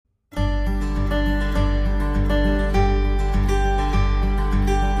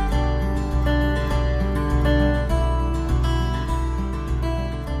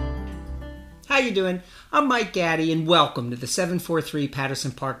you doing? I'm Mike Gaddy, and welcome to the 743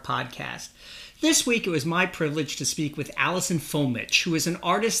 Patterson Park podcast. This week, it was my privilege to speak with Allison Fomich, who is an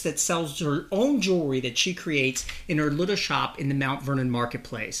artist that sells her own jewelry that she creates in her little shop in the Mount Vernon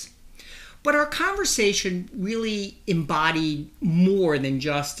Marketplace. But our conversation really embodied more than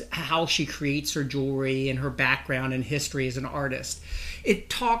just how she creates her jewelry and her background and history as an artist.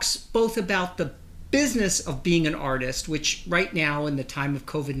 It talks both about the business of being an artist, which right now in the time of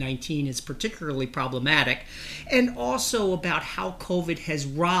COVID-19 is particularly problematic, and also about how COVID has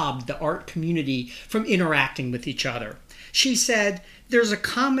robbed the art community from interacting with each other. She said there's a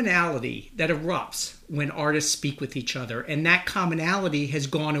commonality that erupts when artists speak with each other, and that commonality has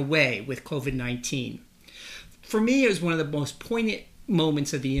gone away with COVID-19. For me, it was one of the most poignant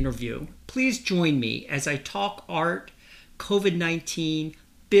moments of the interview. Please join me as I talk art, COVID-19,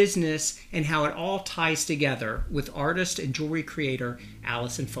 business, and how it all ties together with artist and jewelry creator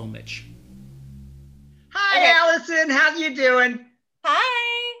Allison Fomich. Hi, Allison. How you doing?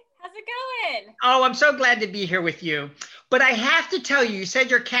 Hi. How's it going? Oh, I'm so glad to be here with you. But I have to tell you, you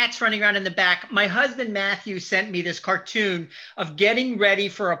said your cat's running around in the back. My husband, Matthew, sent me this cartoon of getting ready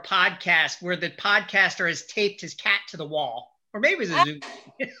for a podcast where the podcaster has taped his cat to the wall. Or maybe it was a zoo.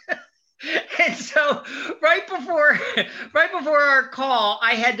 And so right before our call,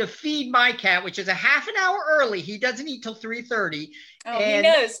 I had to feed my cat, which is a half an hour early. He doesn't eat till 3:30. Oh, he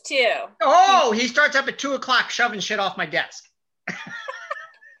knows too. Oh, he starts up at 2:00 shoving shit off my desk.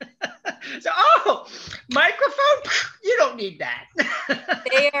 So, microphone, you don't need that.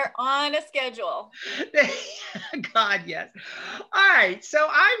 They are on a schedule. God, yes. All right, so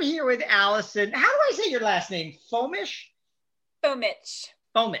I'm here with Allison. How do I say your last name? Fomich? Fomich.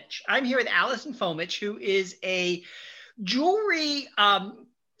 I'm here with Allison Fomich, who is a jewelry.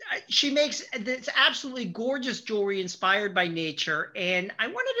 She makes this absolutely gorgeous jewelry inspired by nature. And I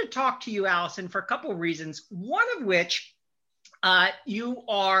wanted to talk to you, Allison, for a couple of reasons. One of which, you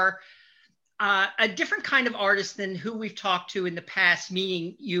are a different kind of artist than who we've talked to in the past,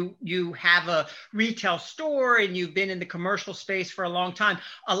 meaning you have a retail store and you've been in the commercial space for a long time.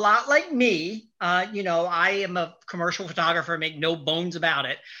 A lot like me, I am a commercial photographer, make no bones about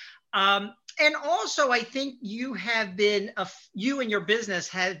it. And also, I think you have been, you and your business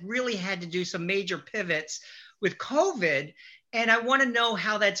have really had to do some major pivots with COVID. And I want to know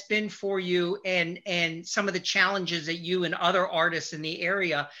how that's been for you and some of the challenges that you and other artists in the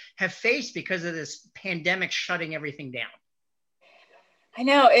area have faced because of this pandemic shutting everything down. I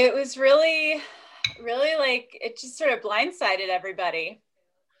know, it was really, really like, it just sort of blindsided everybody.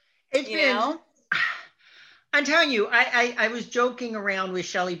 I'm telling you, I was joking around with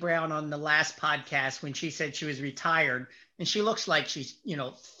Shelley Brown on the last podcast when she said she was retired. And she looks like she's,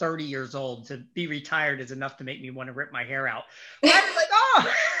 30 years old. To be retired is enough to make me want to rip my hair out. But I was like,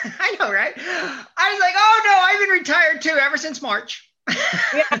 oh, I know, right? I was like, oh, no, I've been retired too ever since March.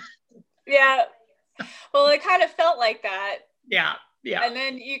 Yeah. Well, it kind of felt like that. Yeah. And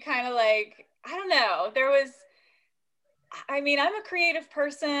then you kind of like, I don't know. I'm a creative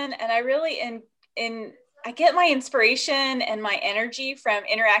person, and I really, I get my inspiration and my energy from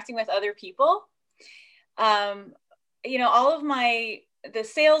interacting with other people. All of the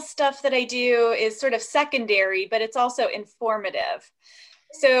sales stuff that I do is sort of secondary, but it's also informative.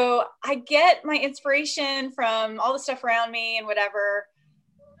 So I get my inspiration from all the stuff around me and whatever,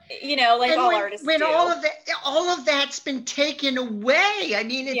 like all artists do. All of that's been taken away. I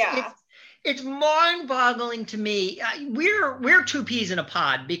mean, it's mind-boggling to me. We're two peas in a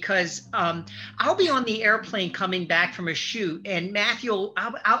pod because I'll be on the airplane coming back from a shoot, and Matthew,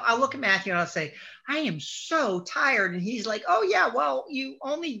 I'll look at Matthew and I'll say, I am so tired. And he's like, oh yeah, well, you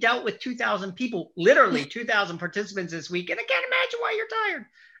only dealt with 2,000 people, literally 2,000 participants this week. And I can't imagine why you're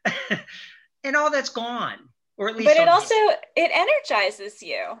tired. And all that's gone, or at least. But it energizes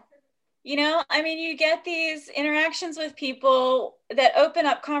you. You get these interactions with people that open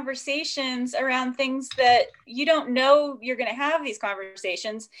up conversations around things that you don't know you're going to have these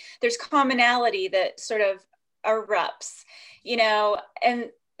conversations. There's commonality that sort of erupts,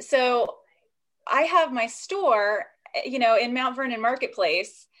 and so I have my store, in Mount Vernon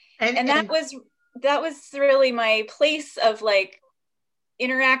Marketplace. And that was really my place of like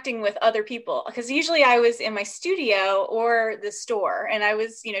interacting with other people. Because usually I was in my studio or the store, and I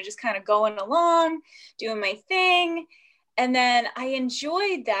was, just kind of going along, doing my thing. And then I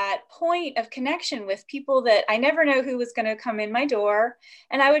enjoyed that point of connection with people that I never know who was going to come in my door.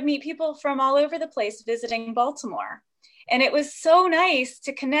 And I would meet people from all over the place visiting Baltimore. And it was so nice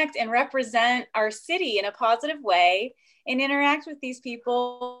to connect and represent our city in a positive way and interact with these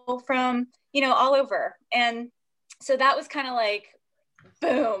people from, all over. And so that was kind of like,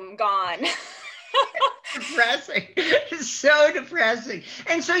 boom, gone. Depressing. It's so depressing.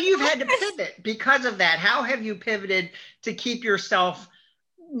 And so you've had to pivot because of that. How have you pivoted to keep yourself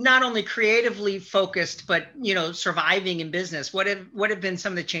not only creatively focused, but surviving in business? What have been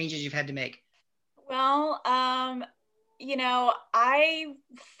some of the changes you've had to make? Well, I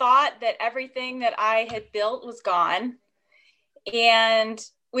thought that everything that I had built was gone, and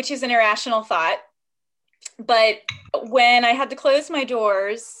which is an irrational thought. But when I had to close my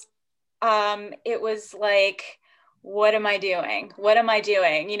doors, it was like, what am I doing? What am I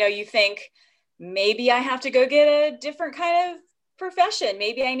doing? You think maybe I have to go get a different kind of profession.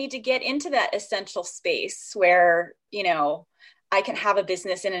 Maybe I need to get into that essential space where, I can have a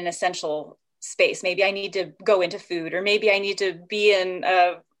business in an essential space. Maybe I need to go into food, or maybe I need to be in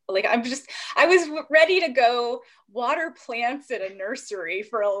I was ready to go water plants at a nursery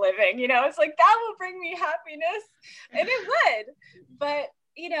for a living. It's like, that will bring me happiness. And it would. But,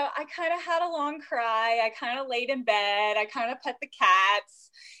 I kind of had a long cry. I kind of laid in bed. I kind of pet the cats.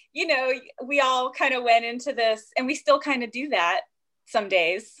 We all kind of went into this, and we still kind of do that some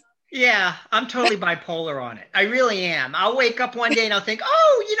days. Yeah, I'm totally bipolar on it. I really am. I'll wake up one day and I'll think,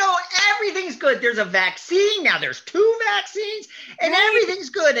 oh, everything's good. There's a vaccine. Now there's 2 vaccines and everything's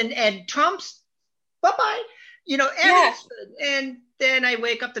good. And Trump's, bye-bye. Everything's good. And then I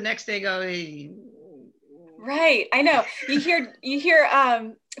wake up the next day and go, hey. Right. I know. You hear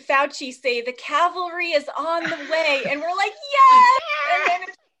Fauci say the cavalry is on the way, and we're like, yes. And then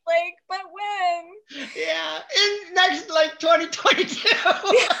it's like, but when? Yeah, in next 2022.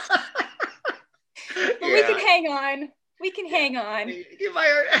 But we can hang on. We can hang on.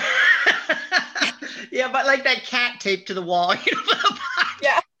 Yeah, but like that cat taped to the wall.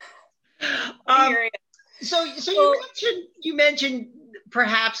 Yeah. So you mentioned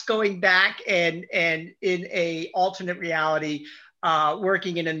perhaps going back and in a alternate reality,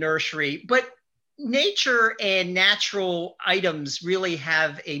 working in a nursery, but nature and natural items really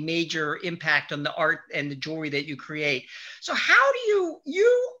have a major impact on the art and the jewelry that you create. So how do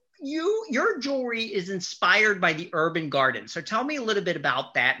your jewelry is inspired by the urban garden. So tell me a little bit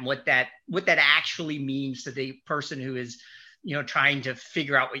about that and what that actually means to the person who is, trying to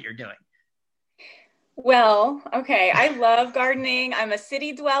figure out what you're doing. Well, okay. I love gardening. I'm a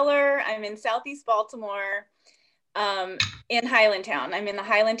city dweller. I'm in Southeast Baltimore, in Highlandtown. I'm in the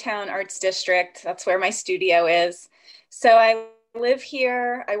Highlandtown Arts District. That's where my studio is. So I live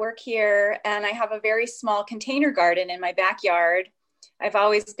here, I work here, and I have a very small container garden in my backyard. I've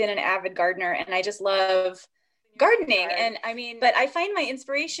always been an avid gardener, and I just love gardening. And but I find my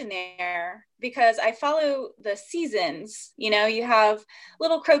inspiration there because I follow the seasons. You have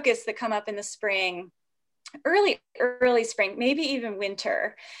little crocus that come up in the spring, early spring, maybe even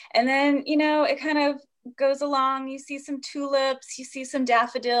winter. And then, it kind of goes along. You see some tulips, you see some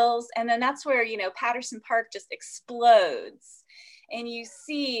daffodils, and then that's where, Patterson Park just explodes. And you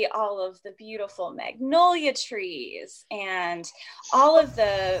see all of the beautiful magnolia trees and all of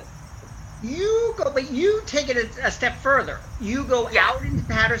the... But you take it a step further. You go out into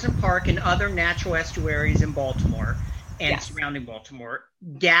Patterson Park and other natural estuaries in Baltimore and surrounding Baltimore,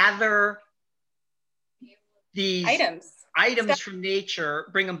 gather these items from nature,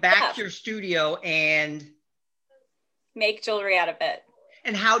 bring them back to your studio and make jewelry out of it.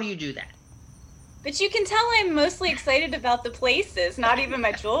 And how do you do that? But you can tell I'm mostly excited about the places, not even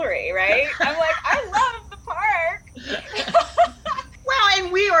my jewelry, right? I'm like, I love the park. Well,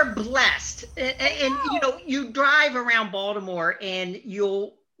 and we are blessed. And you drive around Baltimore and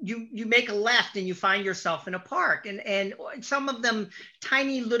you make a left and you find yourself in a park. And some of them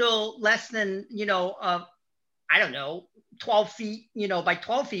tiny little, less than, 12 feet, by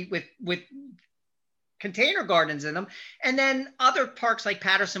 12 feet with container gardens in them. And then other parks like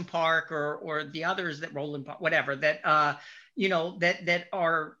Patterson Park or the others that Roland Park, whatever, that, that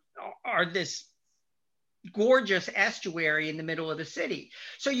are this gorgeous estuary in the middle of the city.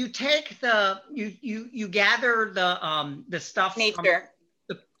 So you take you gather the stuff. Nature.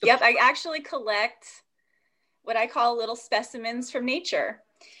 Yep. I actually collect what I call little specimens from nature.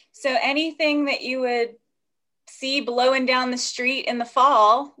 So anything that you would see blowing down the street in the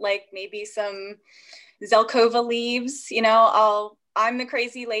fall, like maybe some Zelkova leaves, I'm the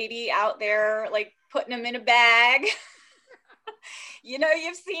crazy lady out there, like putting them in a bag.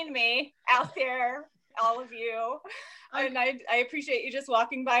 You've seen me out there, all of you. And I appreciate you just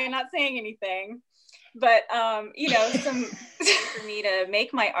walking by and not saying anything. But, some for me to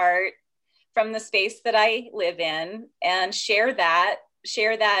make my art from the space that I live in and share that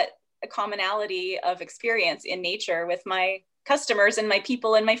commonality of experience in nature with my customers and my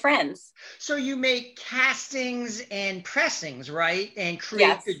people and my friends. So you make castings and pressings, right? And create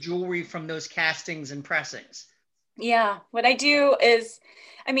Yes. the jewelry from those castings and pressings. Yeah. What I do is,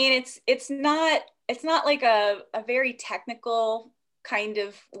 I mean, it's not like a very technical kind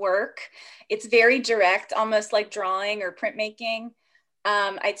of work. It's very direct, almost like drawing or printmaking.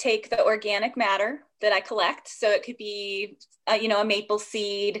 I take the organic matter that I collect. So it could be, a maple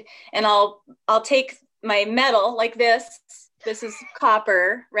seed, and I'll take my metal like this. This is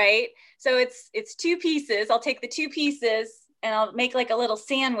copper, right? So it's two pieces. I'll take the two pieces and I'll make like a little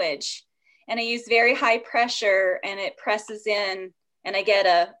sandwich, and I use very high pressure, and it presses in, and I get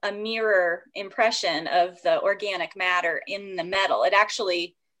a mirror impression of the organic matter in the metal.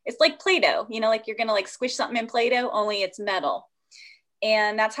 It's like Play-Doh, like you're going to like squish something in Play-Doh, only it's metal.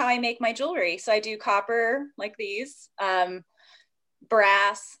 And that's how I make my jewelry. So I do copper like these,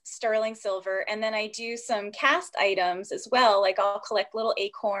 brass, sterling silver, and then I do some cast items as well. Like I'll collect little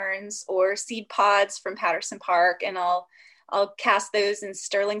acorns or seed pods from Patterson Park, and I'll cast those in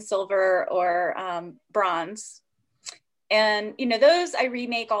sterling silver or bronze. And those I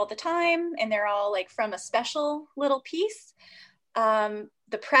remake all the time, and they're all like from a special little piece.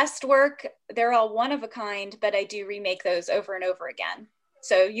 The pressed work, they're all one of a kind, but I do remake those over and over again.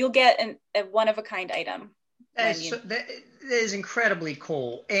 So you'll get a one of a kind item. That is incredibly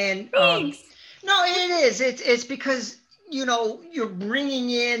cool. And Thanks. no, it is. It's because, you're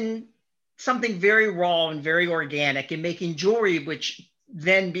bringing in something very raw and very organic and making jewelry, which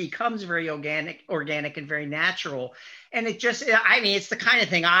then becomes very organic and very natural. And it's the kind of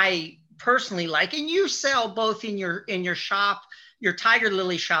thing I personally like. And you sell both in your shop, your Tiger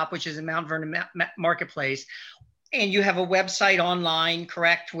Lily shop, which is in Mount Vernon Marketplace, and you have a website online,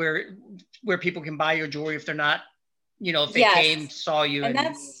 correct, where people can buy your jewelry if they're not, if they came, saw you. And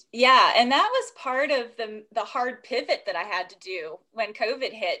that was part of the hard pivot that I had to do when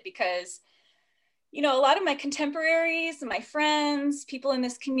COVID hit, because a lot of my contemporaries, my friends, people in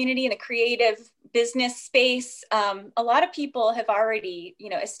this community in the creative business space, a lot of people have already,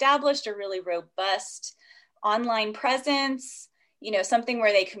 established a really robust online presence, something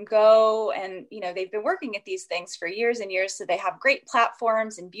where they can go and, they've been working at these things for years and years. So they have great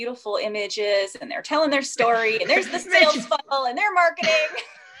platforms and beautiful images, and they're telling their story, and there's the sales funnel and their marketing.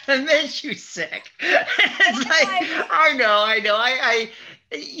 It makes you sick. It's like, I know.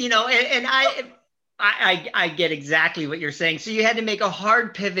 I get exactly what you're saying. So you had to make a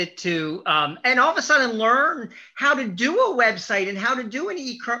hard pivot to, and all of a sudden learn how to do a website and how to do an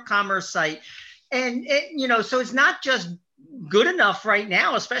e-commerce site. And, so it's not just good enough right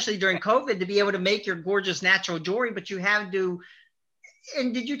now, especially during COVID, to be able to make your gorgeous natural jewelry, but you have to.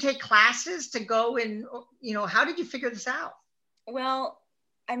 And did you take classes to go and, how did you figure this out? Well,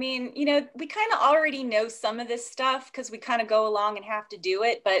 I mean, we kind of already know some of this stuff because we kind of go along and have to do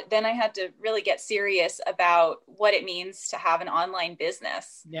it. But then I had to really get serious about what it means to have an online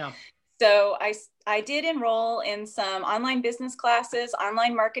business. Yeah. So I did enroll in some online business classes,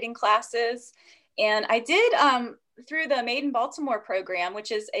 online marketing classes, and I did through the Made in Baltimore program,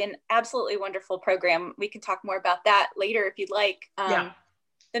 which is an absolutely wonderful program. We can talk more about that later if you'd like.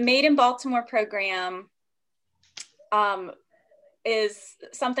 The Made in Baltimore program is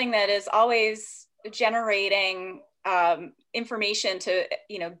something that is always generating information to,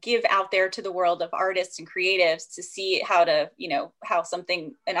 give out there to the world of artists and creatives to see how to, how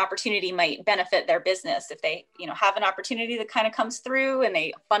an opportunity might benefit their business. If they, have an opportunity that kind of comes through and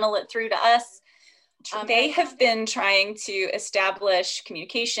they funnel it through to us. They have been trying to establish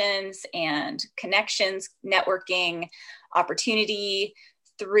communications and connections, networking, opportunity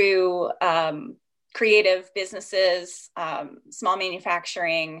through creative businesses, small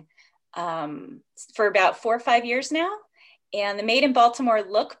manufacturing, for about 4 or 5 years now. And the Made in Baltimore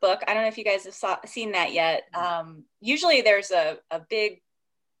lookbook, I don't know if you guys have seen that yet. Usually there's a big,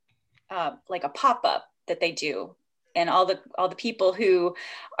 like a pop-up that they do. And all the people who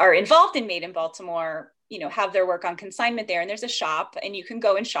are involved in Made in Baltimore, have their work on consignment there. And there's a shop and you can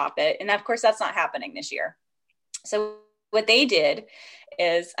go and shop it. And of course, that's not happening this year. So what they did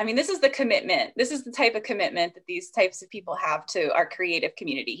is, this is the commitment. This is the type of commitment that these types of people have to our creative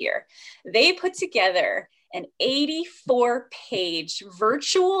community here. They put together an 84-page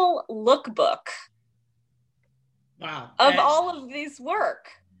virtual lookbook. Wow. Of all of this work.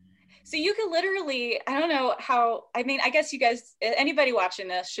 So you can literally, I don't know how, I guess you guys, anybody watching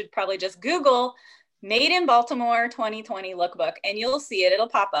this should probably just Google Made in Baltimore 2020 lookbook and you'll see it. It'll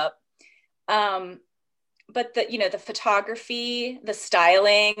pop up. But the photography, the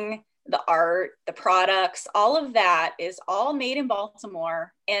styling, the art, the products, all of that is all made in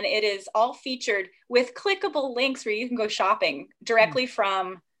Baltimore. And it is all featured with clickable links where you can go shopping directly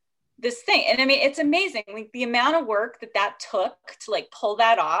from this thing. And I mean, it's amazing. Like the amount of work that took to like pull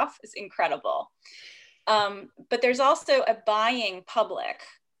that off is incredible. But there's also a buying public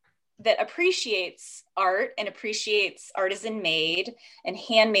that appreciates art and appreciates artisan made and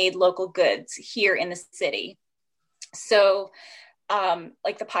handmade local goods here in the city. So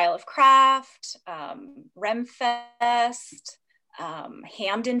like the Pile of Craft, Remfest,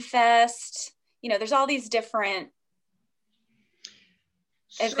 Hamden Fest, there's all these different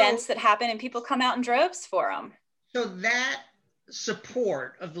events that happen and people come out in droves for them. So that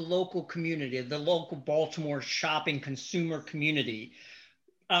support of the local community, the local Baltimore shopping consumer community,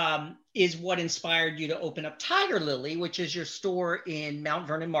 is what inspired you to open up Tiger Lily, which is your store in Mount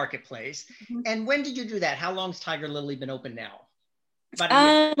Vernon Marketplace. Mm-hmm. And when did you do that? How long's Tiger Lily been open now?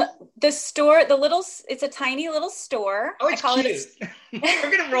 The store, it's a tiny little store. Oh, it's cute. We're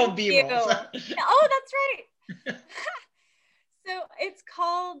going to roll B-rolls. Oh, that's right. So it's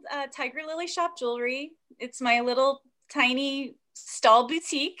called Tiger Lily Shop Jewelry. It's my little tiny stall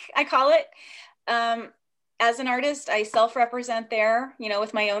boutique, I call it. As an artist, I self-represent there,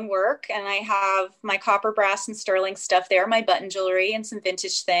 with my own work, and I have my copper, brass, and sterling stuff there, my button jewelry and some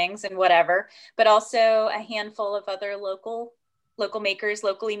vintage things and whatever, but also a handful of other local makers,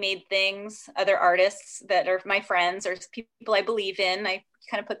 locally made things, other artists that are my friends or people I believe in. I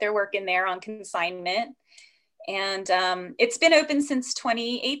kind of put their work in there on consignment. And it's been open since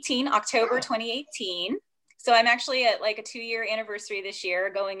 2018, October 2018. So I'm actually at like a 2-year anniversary this year,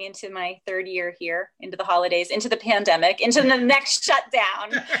 going into my 3rd year here, into the holidays, into the pandemic, into the next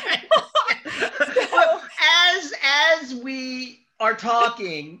shutdown. So, as we are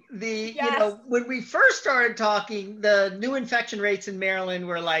talking, when we first started talking, the new infection rates in Maryland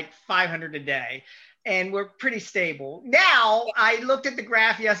were like 500 a day, and we're pretty stable. Now, I looked at the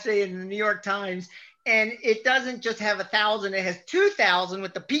graph yesterday in the New York Times, and it doesn't just have 1,000, it has 2,000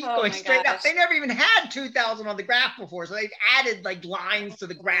 with the peak going straight up. They never even had 2,000 on the graph before. So they've added like lines to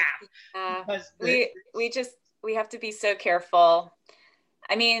the graph. We have to be so careful.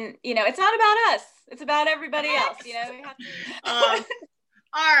 I mean, it's not about us. It's about everybody else. We have to...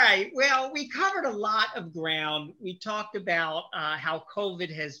 All right. Well, we covered a lot of ground. We talked about how COVID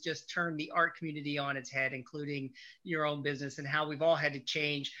has just turned the art community on its head, including your own business, and how we've all had to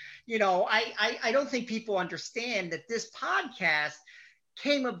change. I don't think people understand that this podcast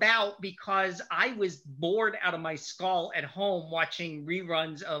came about because I was bored out of my skull at home watching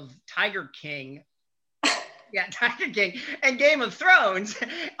reruns of Tiger King. Yeah, Tiger King and Game of Thrones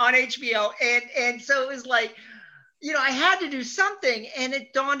on HBO. And so it was like, I had to do something, and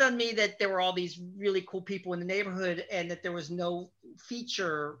it dawned on me that there were all these really cool people in the neighborhood and that there was no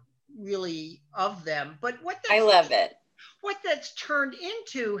feature really of them. But I love it. What that's turned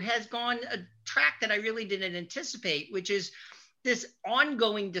into has gone a track that I really didn't anticipate, which is this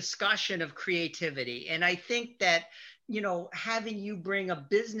ongoing discussion of creativity. And I think that, having you bring a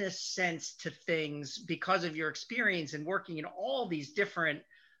business sense to things because of your experience and working in all these different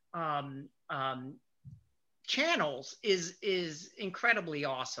channels is incredibly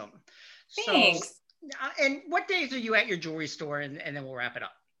awesome. Thanks. So, and what days are you at your jewelry store, and then we'll wrap it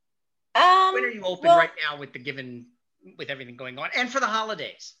up? When are you open right now with everything going on, and for the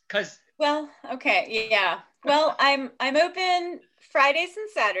holidays? Okay, yeah. Well, I'm open Fridays and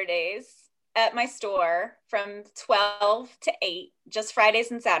Saturdays at my store from 12 to 8, just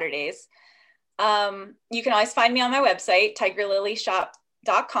Fridays and Saturdays. You can always find me on my website,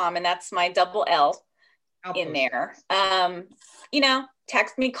 tigerlilyshop.com, and that's my double L in there.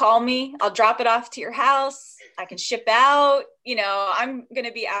 Text me, call me, I'll drop it off to your house. I can ship out. I'm going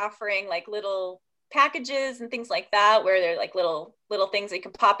to be offering like little packages and things like that, where they're like little things that you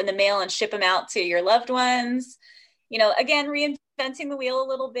can pop in the mail and ship them out to your loved ones. Again, reinventing the wheel a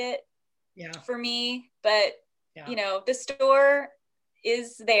little bit for me, but the store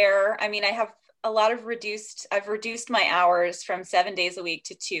is there. I mean, I have I've reduced my hours from 7 days a week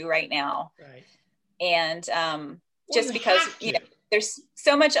to 2 right now. Right. And just because, there's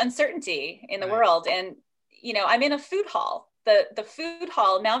so much uncertainty in the world. And, I'm in a food hall. The food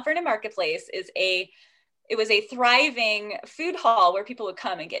hall, Mount Vernon Marketplace, it was a thriving food hall where people would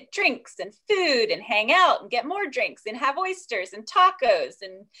come and get drinks and food and hang out and get more drinks and have oysters and tacos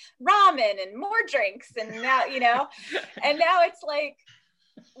and ramen and more drinks. And now, and now it's like,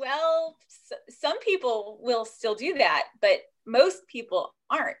 well, some people will still do that, but most people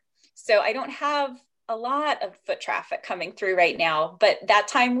aren't. So I don't have a lot of foot traffic coming through right now, but that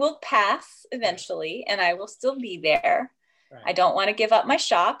time will pass eventually, and I will still be there. Right. I don't want to give up my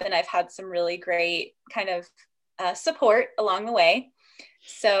shop, and I've had some really great kind of support along the way.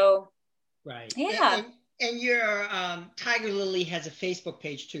 So, right. Yeah. And your Tiger Lily has a Facebook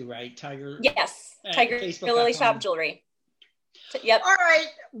page too, right? Yes. Tiger Lily Shop Jewelry. Yep. All right.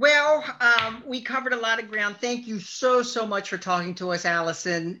 Well, we covered a lot of ground. Thank you so much for talking to us,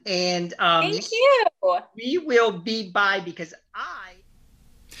 Allison. And thank you. We will be by because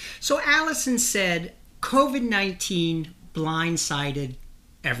So Allison said COVID-19 blindsided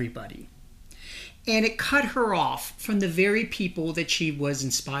everybody. And it cut her off from the very people that she was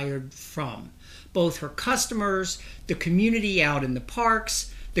inspired from. Both her customers, the community out in the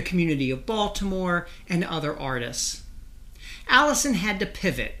parks, the community of Baltimore, and other artists. Allison had to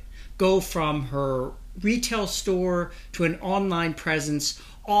pivot, go from her retail store to an online presence,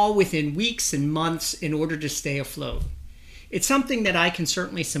 all within weeks and months in order to stay afloat. It's something that I can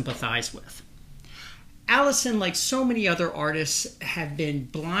certainly sympathize with. Allison, like so many other artists, have been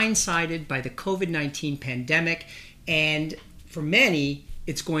blindsided by the COVID-19 pandemic, and for many,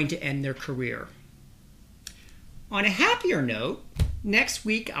 it's going to end their career. On a happier note, next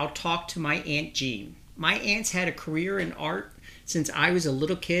week I'll talk to my Aunt Jean. My aunt's had a career in art since I was a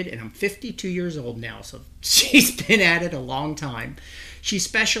little kid, and I'm 52 years old now, so she's been at it a long time. She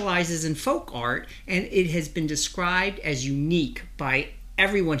specializes in folk art, and it has been described as unique by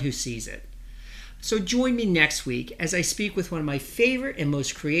everyone who sees it. So join me next week as I speak with one of my favorite and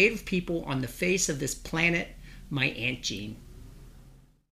most creative people on the face of this planet, my Aunt Jean.